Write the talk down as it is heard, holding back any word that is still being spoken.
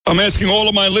I'm asking all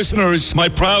of my listeners, my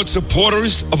proud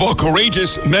supporters of our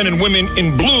courageous men and women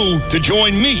in blue, to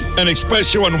join me and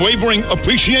express your unwavering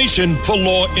appreciation for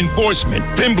law enforcement.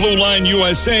 Thin Blue Line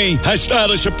USA has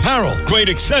stylish apparel, great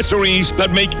accessories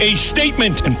that make a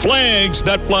statement, and flags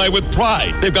that fly with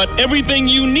pride. They've got everything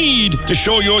you need to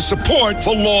show your support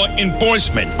for law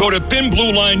enforcement. Go to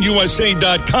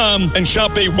thinbluelineusa.com and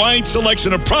shop a wide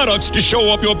selection of products to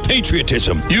show up your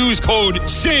patriotism. Use code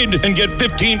SID and get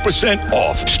 15%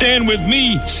 off. Stand with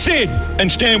me, Sid,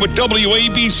 and stand with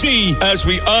WABC as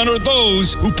we honor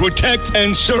those who protect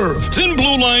and serve.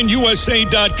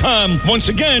 thinbluelineusa.com. Once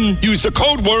again, use the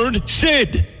code word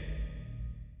SID.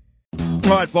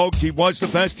 All right, folks, he was the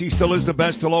best. He still is the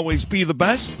best. He'll always be the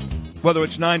best. Whether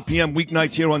it's 9 p.m.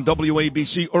 weeknights here on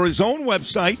WABC or his own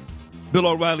website,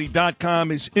 BillO'Reilly.com,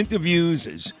 his interviews,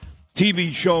 his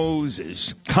TV shows,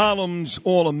 his columns,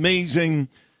 all amazing.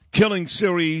 Killing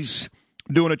series,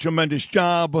 doing a tremendous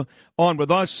job. On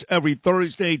with us every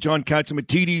Thursday. John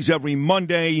Catsimatidis every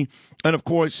Monday. And, of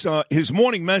course, his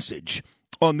morning message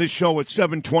on this show at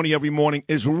 7:20 every morning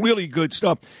is really good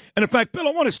stuff. And, in fact, Bill,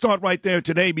 I want to start right there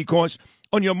today because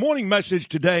on your morning message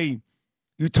today,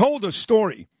 you told a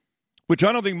story, which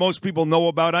I don't think most people know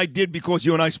about. I did because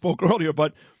you and I spoke earlier,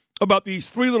 but about these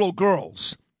 3 little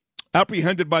girls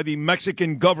apprehended by the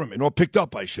Mexican government, or picked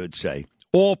up, I should say,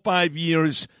 all 5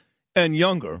 years and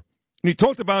younger. And he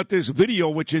talked about this video,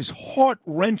 which is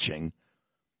heart-wrenching,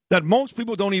 that most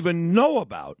people don't even know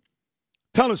about.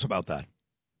 Tell us about that.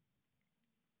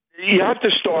 You have to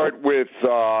start with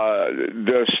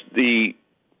the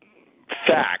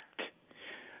fact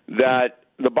that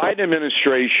the Biden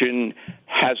administration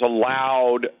has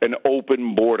allowed an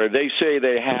open border. They say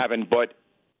they haven't, but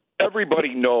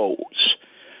everybody knows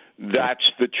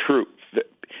that's the truth.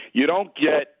 You don't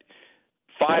get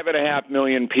 5.5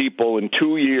 million people in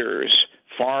 2 years,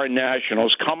 foreign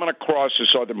nationals, coming across the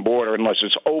southern border unless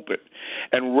it's open,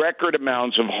 and record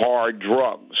amounts of hard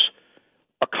drugs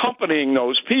accompanying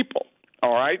those people.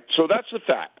 All right? So that's the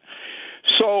fact.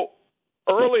 So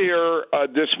earlier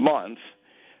this month,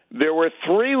 there were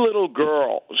 3 little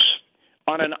girls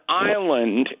on an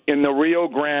island in the Rio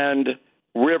Grande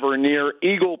River near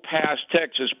Eagle Pass,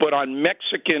 Texas, but on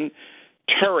Mexican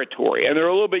territory. And they're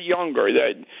a little bit younger.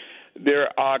 They're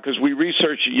because we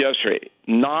researched it yesterday,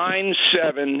 9,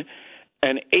 7,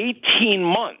 and 18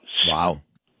 months. Wow.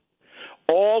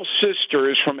 All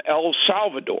sisters from El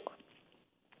Salvador.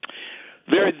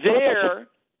 They're there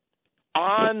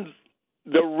on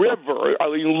the river, I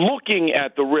mean, looking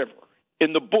at the river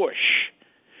in the bush,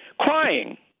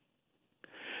 crying.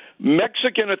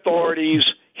 Mexican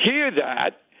authorities hear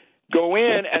that, go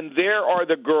in, and there are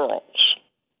the girls.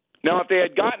 Now, if they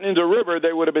had gotten into the river,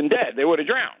 they would have been dead. They would have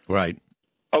drowned. Right.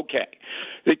 Okay.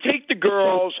 They take the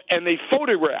girls and they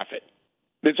photograph it.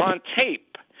 It's on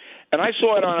tape. And I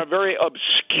saw it on a very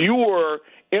obscure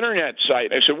internet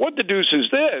site. I said, what the deuce is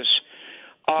this?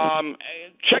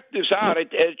 Check this out.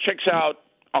 It checks out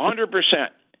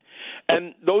 100%.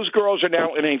 And those girls are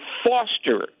now in a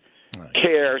foster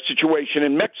care situation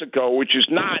in Mexico, which is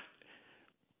not,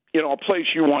 a place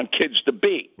you want kids to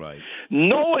be. Right.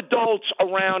 No adults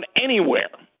around anywhere.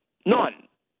 None.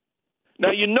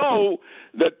 Now, you know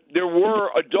that there were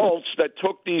adults that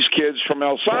took these kids from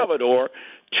El Salvador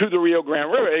to the Rio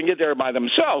Grande River and get there by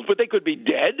themselves, but they could be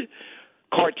dead.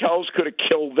 Cartels could have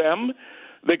killed them.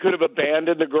 They could have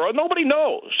abandoned the girl. Nobody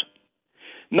knows.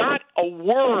 Not a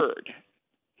word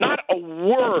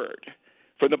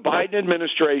from the Biden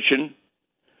administration,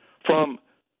 from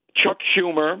Chuck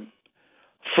Schumer,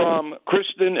 from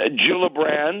Kristen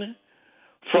Gillibrand,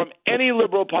 from any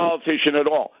liberal politician at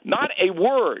all. Not a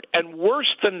word. And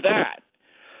worse than that,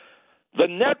 the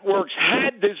networks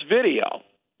had this video,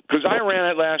 because I ran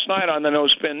it last night on the No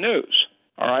Spin News,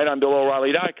 all right, on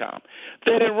BillO'Reilly.com.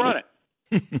 They didn't run it.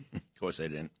 Of course they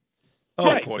didn't. Oh,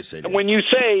 right. Of course they didn't. And when you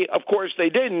say, of course they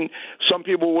didn't, some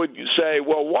people would say,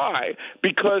 well, why?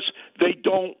 Because they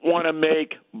don't want to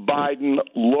make Biden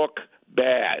look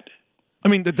bad. I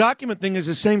mean, the document thing is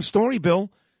the same story, Bill.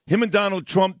 Him and Donald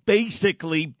Trump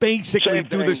basically do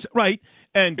this, right?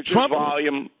 And it's Trump,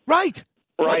 volume, right?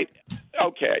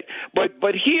 Okay,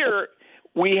 but here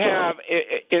we have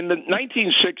in the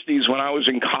 1960s when I was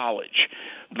in college,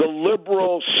 the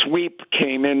liberal sweep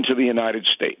came into the United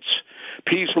States.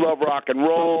 Peace, love, rock and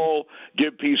roll,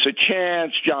 give peace a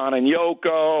chance, John and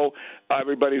Yoko,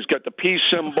 everybody's got the peace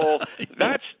symbol.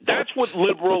 That's what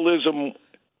liberalism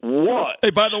was.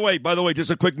 Hey, by the way, just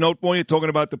a quick note for you, talking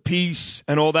about the peace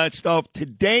and all that stuff.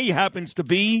 Today happens to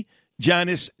be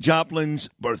Janis Joplin's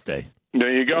birthday.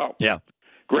 There you go. Yeah.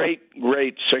 Great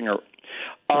singer.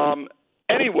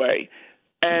 Anyway,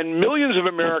 And millions of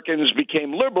Americans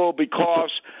became liberal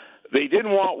because they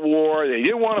didn't want war. They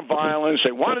didn't want violence.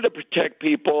 They wanted to protect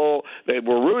people. They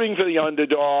were rooting for the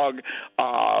underdog,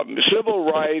 civil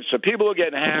rights. The people who are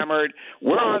getting hammered,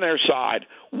 we're on their side.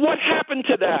 What happened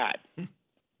to that?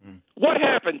 What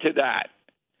happened to that?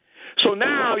 So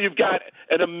now you've got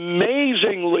an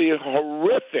amazingly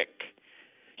horrific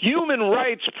human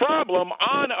rights problem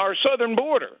on our southern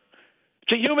border.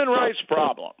 It's a human rights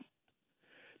problem.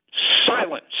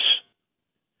 Silence.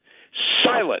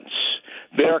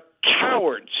 They're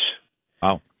cowards.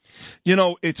 Wow. You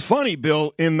know, it's funny,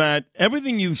 Bill, in that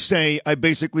everything you say I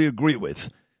basically agree with.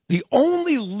 The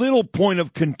only little point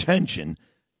of contention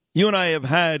you and I have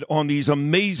had on these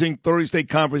amazing Thursday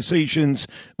conversations,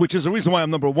 which is the reason why I'm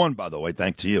number one, by the way,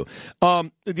 thanks to you.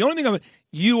 The only thing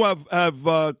you have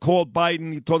called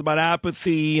Biden, you talked about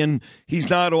apathy, and he's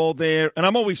not all there. And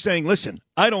I'm always saying, listen,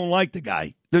 I don't like the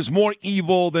guy. There's more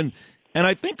evil than, and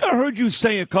I think I heard you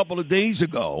say a couple of days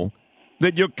ago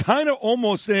that you're kind of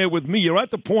almost there with me. You're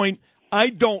at the point, I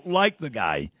don't like the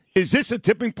guy. Is this a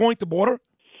tipping point, the border?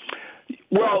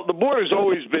 Well, the border's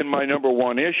always been my number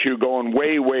one issue, going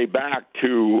way, way back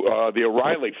to the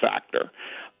O'Reilly factor,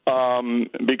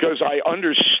 because I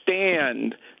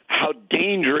understand how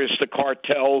dangerous the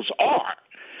cartels are.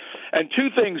 And two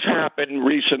things happened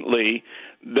recently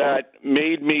that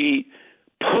made me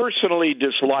personally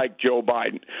dislike Joe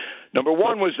Biden. Number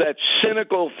one was that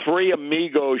cynical Three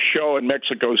Amigos show in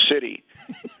Mexico City,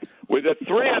 where the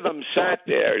three of them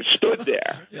stood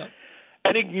there,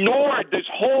 and ignored this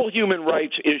whole human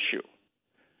rights issue.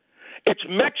 It's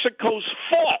Mexico's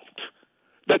fault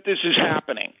that this is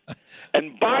happening.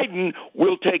 And Biden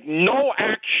will take no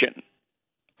action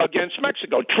against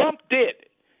Mexico. Trump did.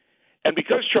 And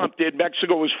because Trump did,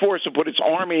 Mexico was forced to put its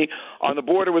army on the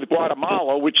border with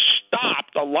Guatemala, which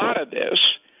stopped a lot of this.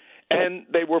 And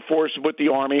they were forced to put the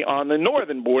army on the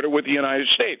northern border with the United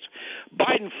States.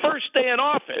 Biden, first day in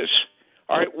office,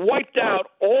 wiped out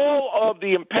all of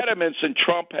the impediments that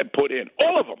Trump had put in,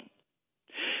 all of them.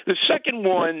 The second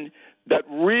one that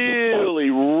really,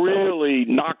 really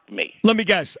knocked me. Let me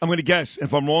guess. I'm going to guess.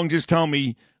 If I'm wrong, just tell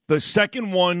me. The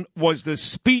second one was the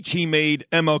speech he made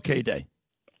MLK Day.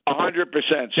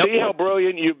 100%. See how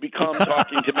brilliant you've become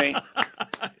talking to me?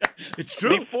 It's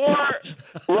true. Before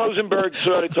Rosenberg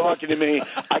started talking to me,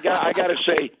 I got to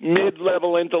say,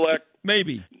 mid-level intellect.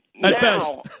 Maybe. At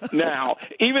best. Now,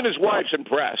 even his wife's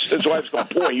impressed. His wife's going,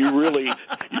 boy, you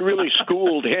really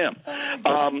schooled him.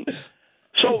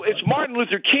 So it's Martin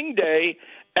Luther King Day,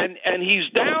 and he's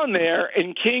down there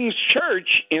in King's Church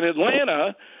in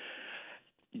Atlanta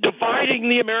dividing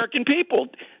the American people,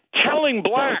 telling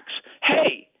blacks,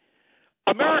 hey,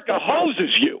 America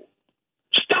hoses you,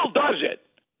 still does it.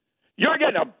 You're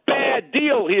getting a bad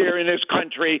deal here in this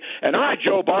country, and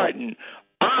Joe Biden,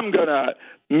 I'm going to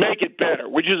make it better,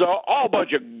 which is all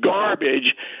bunch of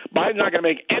garbage. Biden's not going to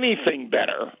make anything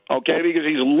better, okay, because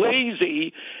he's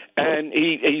lazy and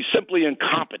he's simply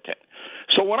incompetent.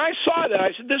 So when I saw that, I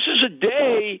said, this is a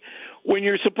day when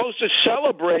you're supposed to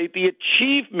celebrate the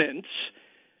achievements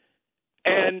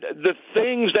and the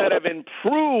things that have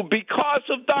improved because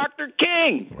of Dr.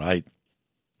 King. Right.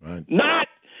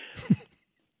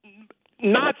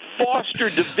 Not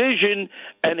foster division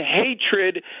and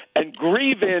hatred and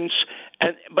grievance,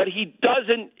 but he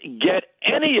doesn't get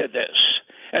any of this.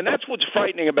 And that's what's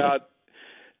frightening about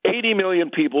 80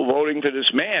 million people voting for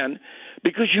this man,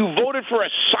 because you voted for a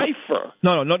cipher.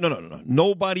 No.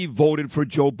 Nobody voted for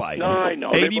Joe Biden. No, I know.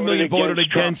 80 million voted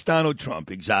against Donald Trump,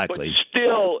 exactly. But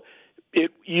still,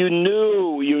 you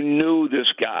knew this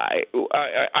guy.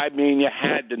 I mean, you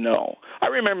had to know. I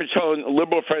remember telling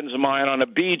liberal friends of mine on a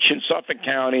beach in Suffolk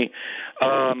County,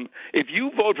 if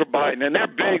you vote for Biden, and they're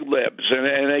big libs,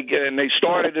 and they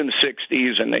started in the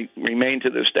 60s and they remain to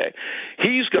this day,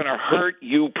 he's going to hurt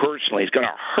you personally. He's going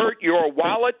to hurt your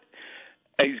wallet.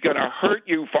 He's going to hurt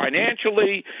you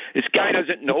financially. This guy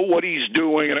doesn't know what he's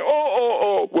doing. And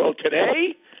well,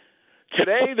 today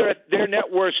their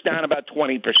net worth's down about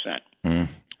 20%.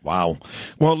 Wow.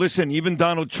 Well, listen, even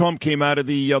Donald Trump came out of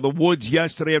the woods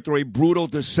yesterday after a brutal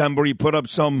December. He put up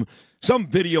some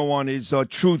video on his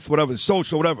Truth, whatever,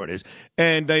 social, whatever it is,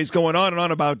 and he's going on and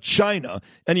on about China,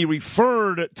 and he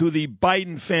referred to the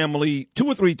Biden family 2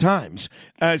 or 3 times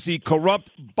as the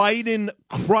corrupt Biden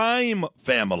crime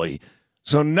family.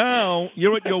 So now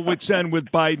you're at your wit's end with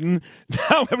Biden.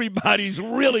 Now everybody's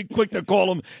really quick to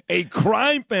call him a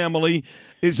crime family.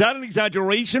 Is that an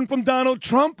exaggeration from Donald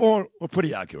Trump or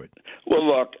pretty accurate? Well,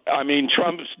 look, I mean,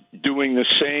 Trump's doing the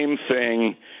same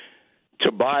thing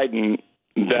to Biden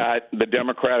that the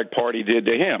Democratic Party did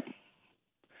to him.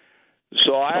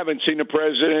 So I haven't seen the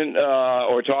president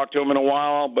or talked to him in a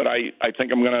while, but I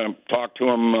think I'm going to talk to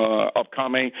him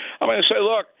upcoming. I'm going to say,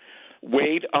 look,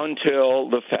 wait until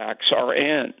the facts are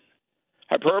in.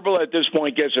 Hyperbole at this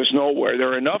point gets us nowhere.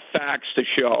 There are enough facts to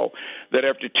show that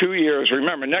after 2 years,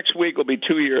 remember, next week will be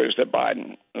 2 years that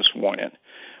Biden was sworn in.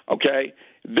 Okay?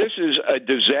 This is a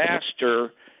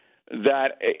disaster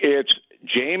that it's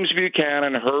James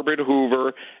Buchanan, Herbert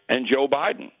Hoover, and Joe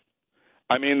Biden.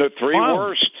 I mean, the three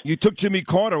worst. You took Jimmy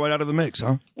Carter right out of the mix,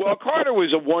 huh? Well, Carter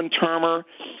was a one-termer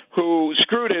who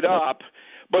screwed it up,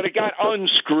 but it got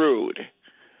unscrewed.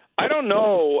 I don't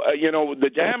know, the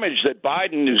damage that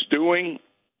Biden is doing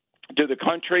to the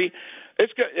country,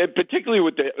 particularly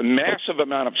with the massive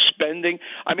amount of spending.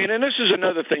 I mean, and this is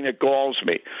another thing that galls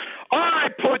me. I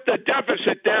put the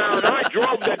deficit down. I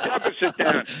drove the deficit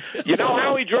down. You know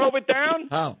how he drove it down?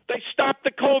 How? They stopped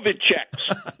the COVID checks.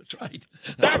 That's right.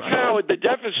 That's right. How the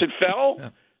deficit fell. Yeah.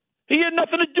 He had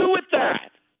nothing to do with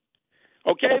that.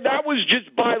 Okay? That was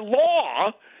just by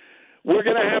law. We're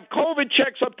going to have COVID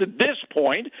checks up to this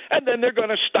point, and then they're going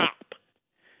to stop.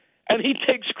 And he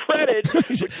takes credit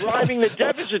for driving the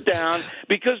deficit down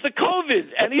because the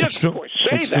COVID. And he doesn't, of course,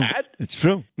 say that. It's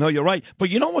true. No, you're right.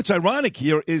 But you know what's ironic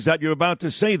here is that you're about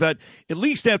to say that at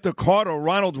least after Carter,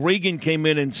 Ronald Reagan came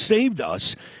in and saved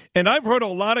us. And I've heard a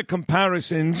lot of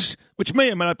comparisons, which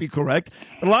may or may not be correct,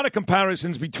 a lot of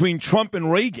comparisons between Trump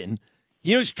and Reagan.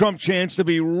 Here's Trump's chance to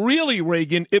be really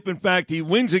Reagan if, in fact, he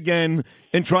wins again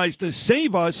and tries to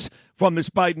save us from this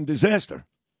Biden disaster.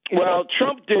 Well,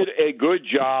 Trump did a good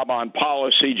job on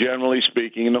policy, generally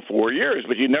speaking, in the 4 years,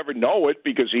 but you never know it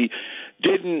because he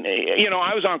didn't.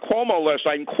 I was on Cuomo last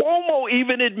night, and Chris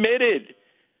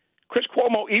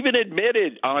Cuomo even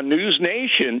admitted on News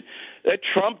Nation that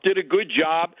Trump did a good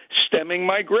job stemming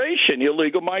migration,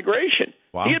 illegal migration.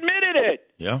 Wow. He admitted it.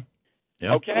 Yeah.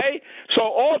 Okay? So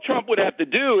all Trump would have to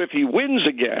do if he wins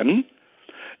again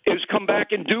is come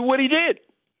back and do what he did.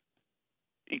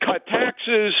 He cut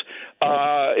taxes,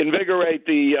 invigorate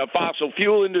the fossil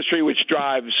fuel industry, which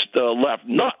drives the left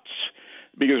nuts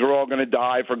because we're all going to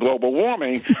die for global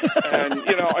warming. And,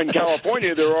 in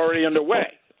California, they're already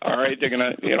underway. All right, they're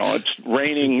going to, it's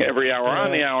raining every hour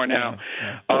on the hour now.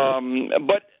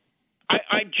 But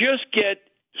I just get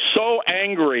so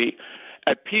angry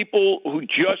at people who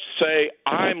just say,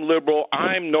 I'm liberal,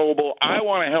 I'm noble, I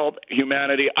want to help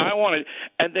humanity,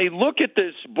 and they look at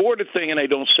this border thing and they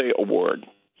don't say a word.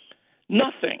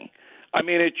 Nothing. I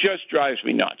mean, it just drives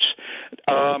me nuts.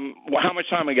 How much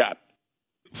time we got?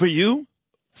 For you,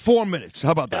 4 minutes.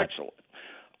 How about that? Excellent.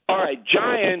 All right,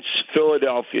 Giants,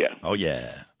 Philadelphia. Oh,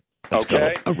 yeah. Let's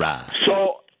go. All right.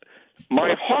 So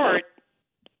my heart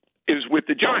is with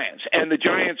the Giants, and the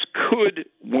Giants could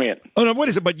win. Oh, no, what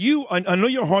is it? But I know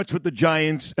your heart's with the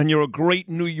Giants, and you're a great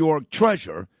New York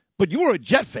treasure, but you were a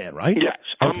Jet fan, right? Yes.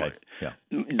 Okay. Yeah.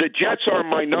 The Jets are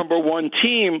my number one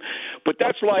team, but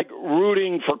that's like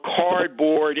rooting for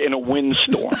cardboard in a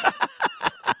windstorm.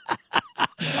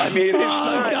 I mean, it's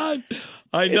not. God.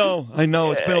 I know.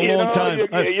 It's been a long time.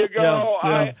 You go,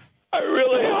 yeah. I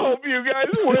really hope you guys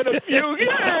win a few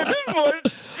games,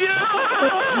 but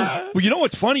Well, you know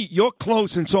what's funny? You're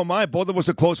close, and so am I. Both of us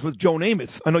are close with Joe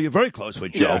Namath. I know you're very close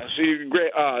with Joe. Yeah, so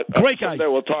great guy.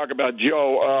 We'll talk about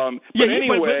Joe.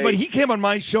 Anyway, but he came on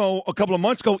my show a couple of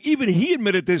months ago. Even he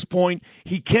admitted at this point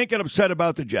he can't get upset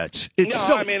about the Jets.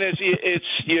 I mean,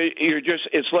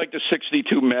 it's like the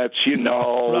 '62 Mets. You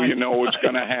know what's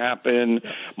going to happen.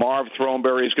 Marv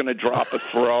Throneberry is going to drop a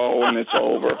throw, and it's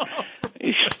over.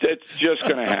 It's just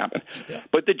going to happen.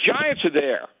 But the Giants are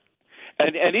there.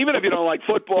 And even if you don't like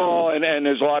football, and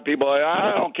there's a lot of people like,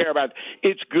 I don't care about it,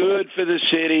 it's good for the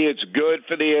city, it's good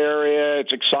for the area,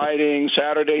 it's exciting,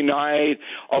 Saturday night,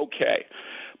 okay.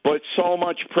 But so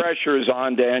much pressure is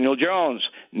on Daniel Jones.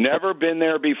 Never been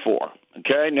there before,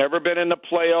 okay? Never been in the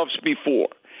playoffs before.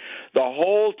 The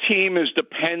whole team is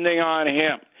depending on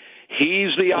him. He's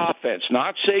the offense,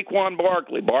 not Saquon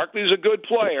Barkley. Barkley's a good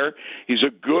player. He's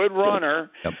a good runner,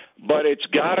 but it's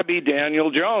got to be Daniel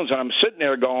Jones. And I'm sitting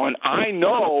there going, I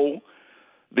know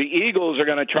the Eagles are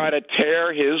going to try to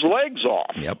tear his legs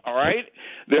off, all right?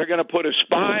 They're going to put a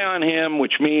spy on him,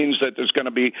 which means that there's going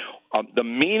to be the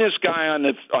meanest guy on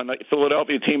the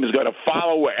Philadelphia team is going to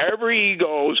follow wherever he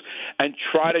goes and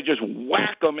try to just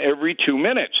whack him every 2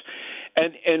 minutes.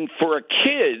 And for a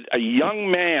kid, a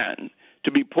young man, to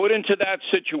be put into that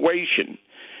situation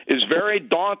is very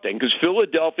daunting because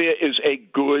Philadelphia is a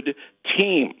good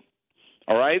team.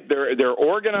 All right? They're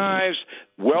organized,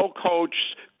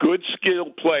 well-coached, good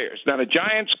skilled players. Now, the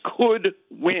Giants could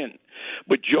win,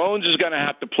 but Jones is going to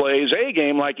have to play his A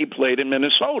game like he played in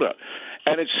Minnesota.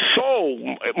 and it's so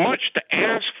much to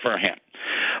ask for him.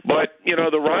 But,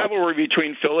 the rivalry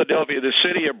between Philadelphia, the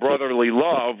city of brotherly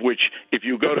love, which if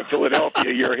you go to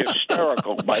Philadelphia, you're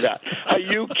hysterical by that. Are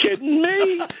you kidding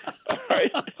me? All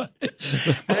right.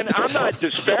 And I'm not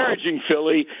disparaging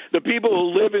Philly. The people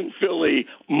who live in Philly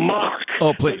mock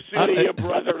please. the city of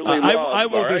brotherly love. I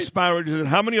will disparage it.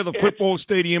 How many of the football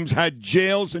stadiums had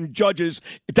jails and judges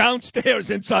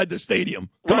downstairs inside the stadium?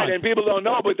 Come on. And people don't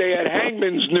know, but they had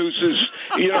hangman's nooses,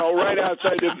 right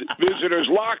outside the visitors'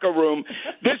 locker room.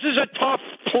 This is a tough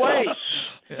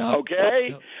place,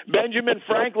 okay? Benjamin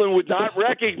Franklin would not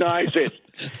recognize it.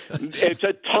 It's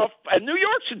a tough, and New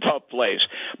York's a tough place,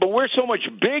 but we're so much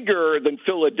bigger than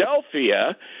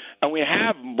Philadelphia, and we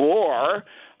have more.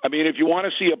 I mean, if you want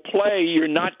to see a play, you're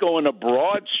not going to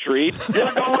Broad Street.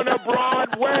 You're going to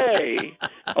Broadway,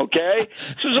 okay?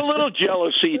 So there's a little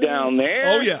jealousy down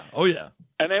there. Oh, yeah.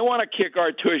 And they want to kick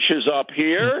our tushes up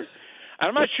here.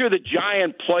 I'm not sure the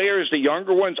Giant players, the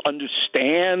younger ones,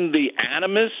 understand the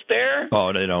animus there.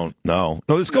 Oh, they don't. No,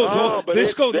 this goes. Let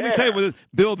me tell you,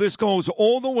 Bill. This goes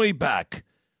all the way back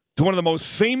to one of the most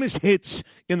famous hits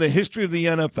in the history of the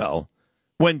NFL,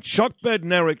 when Chuck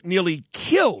Bednarik nearly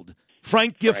killed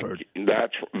Frank Gifford.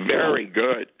 That's very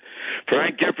good.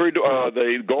 Frank Gifford,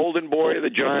 the golden boy of the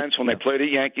Giants, when they played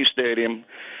at Yankee Stadium.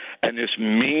 And this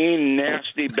mean,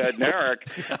 nasty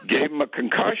Bednarik gave him a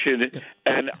concussion,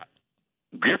 and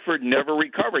Gifford never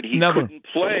recovered. He couldn't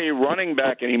play running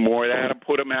back anymore. They had to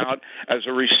put him out as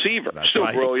a receiver. That's Still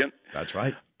right. Brilliant. That's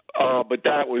right. But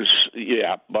that was,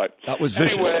 But that was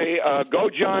vicious. Anyway, go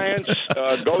Giants.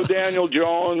 Go Daniel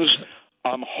Jones.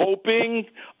 I'm hoping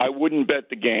I wouldn't bet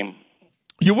the game.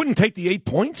 You wouldn't take the 8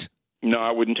 points? No,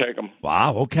 I wouldn't take them.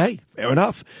 Wow, okay, fair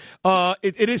enough.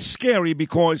 It is scary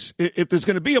because if there's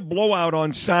going to be a blowout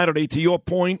on Saturday, to your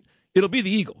point, it'll be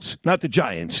the Eagles, not the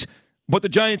Giants. But the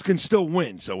Giants can still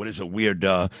win, so it is a weird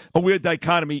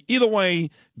dichotomy. Either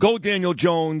way, go Daniel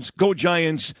Jones, go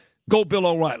Giants, go Bill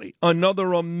O'Reilly.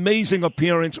 Another amazing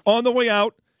appearance on the way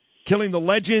out, killing the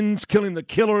legends, killing the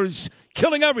killers,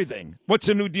 killing everything. What's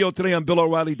the new deal today on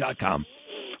BillO'Reilly.com?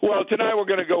 Well, tonight we're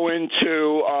going to go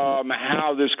into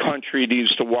how this country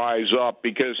needs to wise up,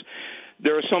 because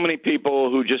there are so many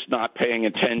people who are just not paying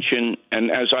attention.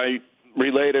 And as I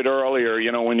related earlier,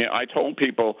 I told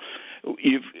people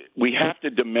we have to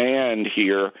demand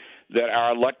here that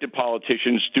our elected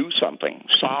politicians do something,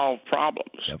 solve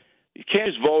problems. Yep. You can't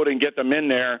just vote and get them in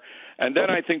there. And then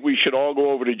I think we should all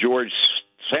go over to George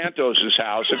Santos's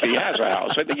house, if he has a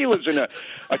house. I think he lives in a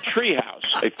tree house,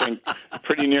 I think,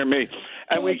 pretty near me.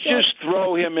 And we just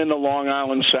throw him in the Long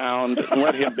Island Sound and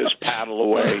let him just paddle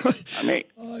away. I mean,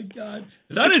 oh, God.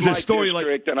 That is a story like...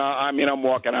 And I'm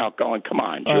walking out going, come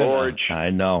on, George. I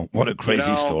know. What a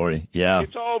crazy story. Yeah.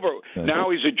 It's over. Now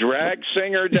he's a drag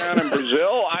singer down in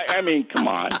Brazil. I mean, come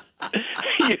on.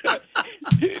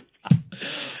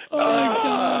 Oh, my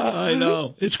God. I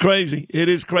know. It's crazy. It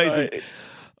is crazy.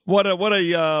 What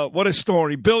a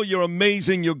story. Bill, you're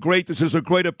amazing. You're great. This is a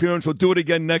great appearance. We'll do it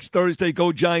again next Thursday.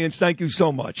 Go Giants. Thank you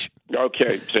so much.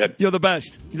 Okay, Ted. You're the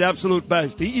best. You're the absolute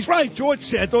best. He's right. George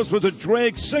Santos was a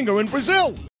drag singer in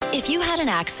Brazil. If you had an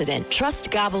accident, trust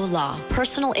Gabo Law,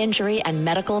 personal injury and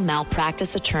medical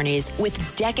malpractice attorneys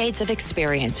with decades of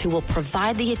experience who will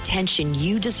provide the attention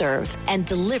you deserve and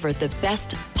deliver the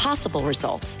best possible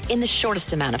results in the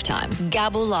shortest amount of time.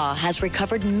 Gabo Law has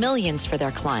recovered millions for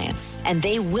their clients, and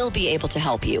they will be able to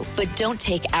help you. But don't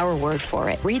take our word for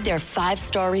it. Read their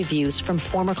 5-star reviews from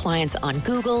former clients on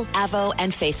Google, Avo,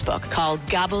 and Facebook. Call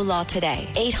Gabo Law today,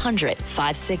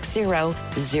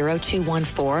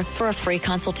 800-560-0214 for a free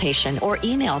consultation, or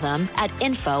email them at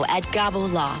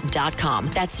info@gabolaw.com.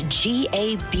 That's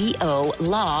GABO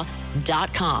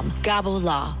law.com. Gabo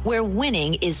Law, where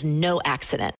winning is no accident.